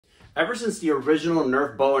Ever since the original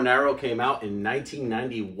Nerf bow and arrow came out in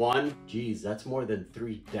 1991, geez, that's more than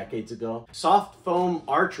 3 decades ago, soft foam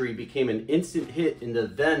archery became an instant hit in the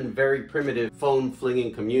then very primitive foam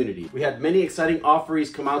flinging community. We had many exciting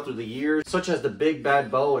offerings come out through the years, such as the Big Bad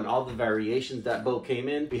Bow and all the variations that bow came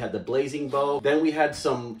in. We had the Blazing Bow. Then we had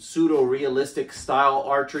some pseudo-realistic style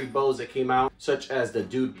archery bows that came out, such as the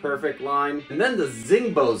Dude Perfect line. And then the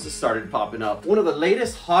Zing bows started popping up. One of the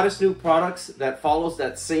latest, hottest new products that follows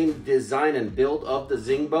that same design and build of the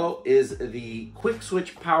Zing bow is the Quick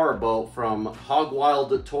Switch Power Bow from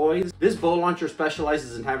HogWild Toys. This bow launcher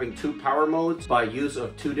specializes in having 2 power modes by use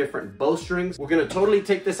of 2 different bowstrings. We're gonna totally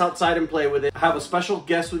take this outside and play with it. I have a special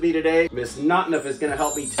guest with me today. Miss Notnuff is gonna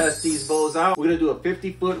help me test these bows out. We're gonna do a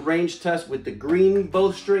 50-foot range test with the green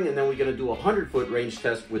bowstring, and then we're gonna do a 100-foot range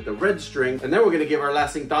test with the red string, and then we're gonna give our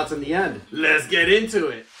lasting thoughts in the end. Let's get into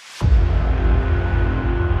it.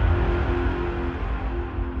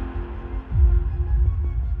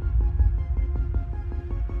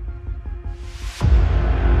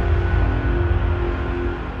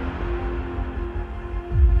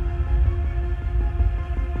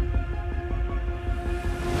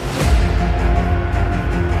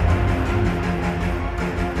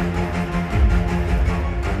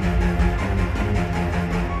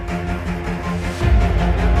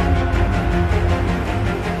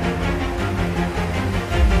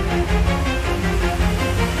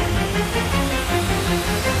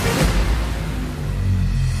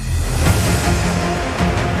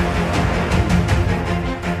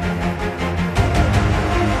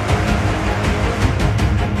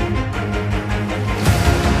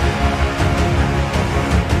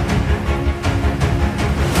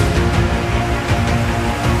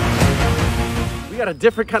 Got a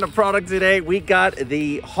different kind of product today. We got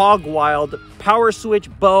the HogWild Power Switch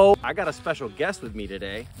Bow. I got a special guest with me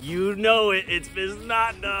today. You know it, it's Miss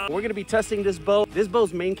Notnuff. We're gonna be testing this bow. This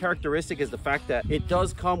bow's main characteristic is the fact that it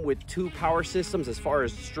does come with 2 power systems as far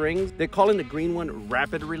as strings. They're calling the green one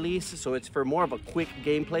rapid release, so it's for more of a quick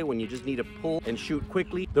gameplay when you just need to pull and shoot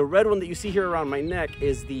quickly. The red one that you see here around my neck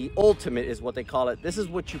is the ultimate, is what they call it. This is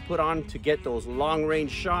what you put on to get those long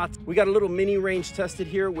range shots. We got a little mini range tested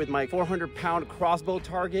here with my 400-pound crossbow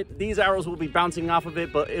target. These arrows will be bouncing off of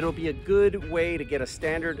it, but it'll be a good way to get a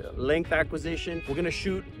standard length acquisition. We're gonna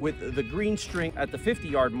shoot with the green string at the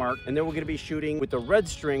 50-yard mark, and then we're gonna be shooting with the red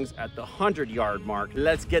strings at the 100-yard mark.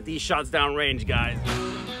 Let's get these shots down range, guys.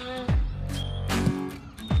 Yeah.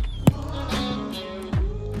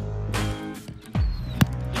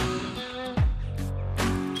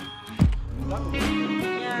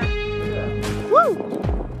 Woo!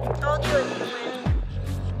 Told you it.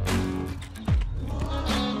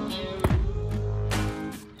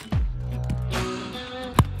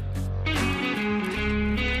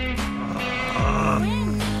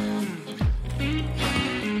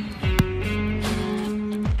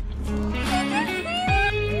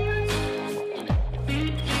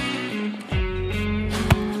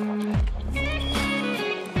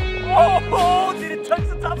 Oh, did it touch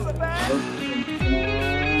the top of the bag?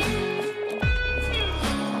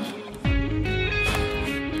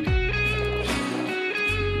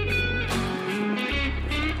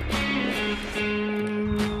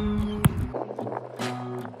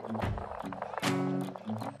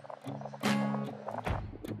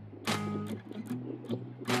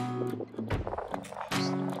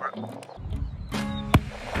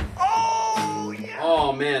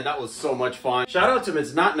 Oh man, that was so much fun. Shout out to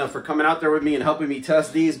Miss Notnuff for coming out there with me and helping me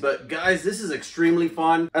test these. But guys, this is extremely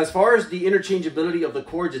fun. As far as the interchangeability of the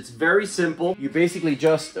cords, it's very simple. You basically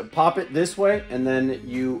just pop it this way and then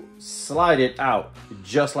you slide it out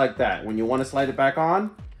just like that. When you want to slide it back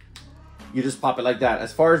on, you just pop it like that.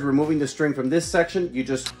 As far as removing the string from this section, you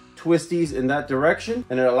just twist these in that direction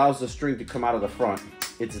and it allows the string to come out of the front.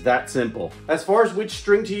 It's that simple. As far as which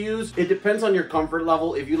string to use, it depends on your comfort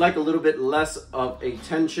level. If you like a little bit less of a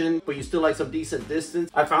tension, but you still like some decent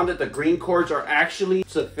distance, I found that the green cords are actually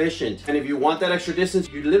sufficient. And if you want that extra distance,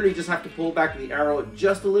 you literally just have to pull back the arrow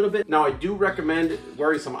just a little bit. Now, I do recommend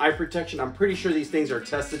wearing some eye protection. I'm pretty sure these things are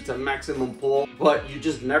tested to maximum pull, but you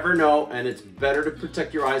just never know, and it's better to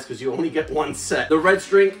protect your eyes because you only get one set. The red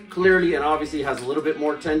string clearly and obviously has a little bit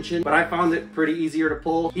more tension, but I found it pretty easier to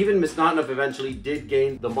pull. Even Miss Notnuff eventually did gain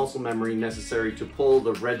contain the muscle memory necessary to pull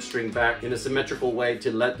the red string back in a symmetrical way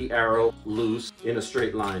to let the arrow loose in a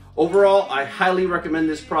straight line. Overall, I highly recommend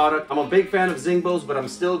this product. I'm a big fan of Zingbo's, but I'm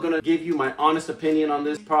still gonna give you my honest opinion on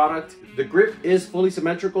this product. The grip is fully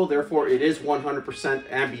symmetrical, therefore it is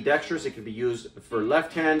 100% ambidextrous. It can be used for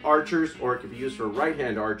left-hand archers or it can be used for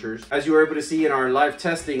right-hand archers. As you were able to see in our live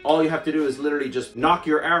testing, all you have to do is literally just knock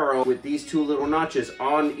your arrow with these two little notches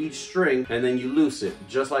on each string and then you loose it,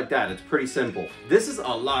 just like that. It's pretty simple. This is a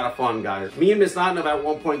lot of fun, guys. Me and Miss Notnab at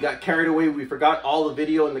one point got carried away. We forgot all the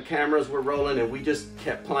video and the cameras were rolling and we just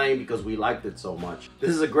kept playing because we liked it so much.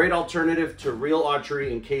 This is a great alternative to real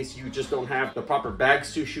archery in case you just don't have the proper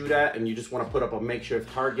bags to shoot at and you just want to put up a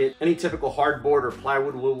makeshift target. Any typical hardboard or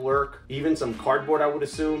plywood will work. Even some cardboard, I would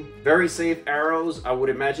assume. Very safe arrows. I would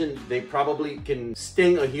imagine they probably can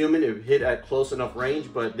sting a human if hit at close enough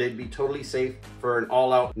range, but they'd be totally safe for an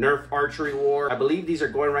all-out Nerf archery war. I believe these are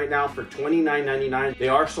going right now for $29.99. They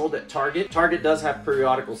are sold at Target. Target does have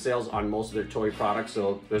periodical sales on most of their toy products,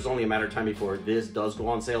 so there's only a matter of time before this does go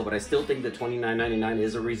on sale, but I still think that $29.99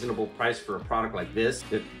 is a reasonable price for a product like this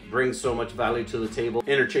that brings so much value to the table.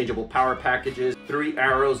 Interchangeable power packages, 3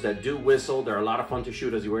 arrows that do whistle. They're a lot of fun to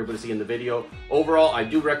shoot, as you were able to see in the video. Overall, I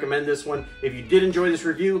do recommend this one. If you did enjoy this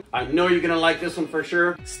review, I know you're gonna like this one for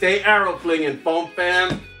sure. Stay arrow flinging, foam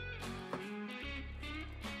fam.